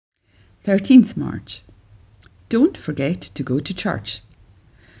13th March. Don't forget to go to church.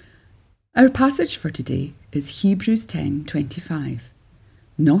 Our passage for today is Hebrews 10:25.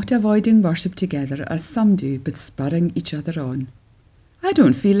 Not avoiding worship together as some do, but spurring each other on. I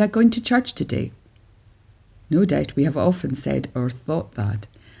don't feel like going to church today. No doubt we have often said or thought that,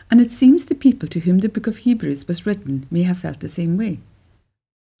 and it seems the people to whom the book of Hebrews was written may have felt the same way.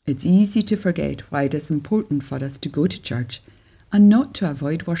 It's easy to forget why it is important for us to go to church and not to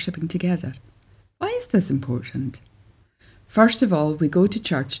avoid worshipping together. Why is this important? First of all, we go to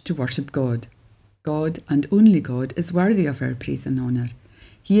church to worship God. God, and only God, is worthy of our praise and honour.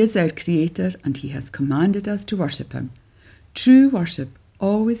 He is our Creator and He has commanded us to worship Him. True worship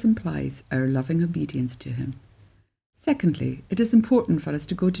always implies our loving obedience to Him. Secondly, it is important for us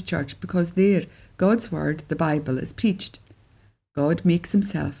to go to church because there, God's Word, the Bible, is preached. God makes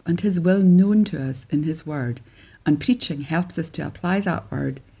Himself and His will known to us in His Word, and preaching helps us to apply that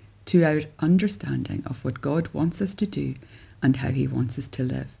Word to our understanding of what God wants us to do and how He wants us to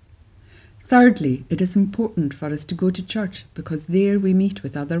live. Thirdly, it is important for us to go to church because there we meet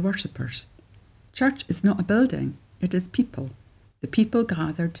with other worshippers. Church is not a building, it is people. The people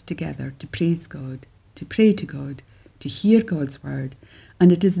gathered together to praise God, to pray to God, to hear God's word,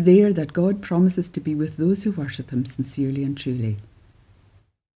 and it is there that God promises to be with those who worship Him sincerely and truly.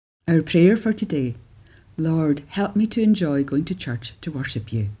 Our prayer for today: Lord, help me to enjoy going to church to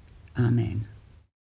worship You. Amen.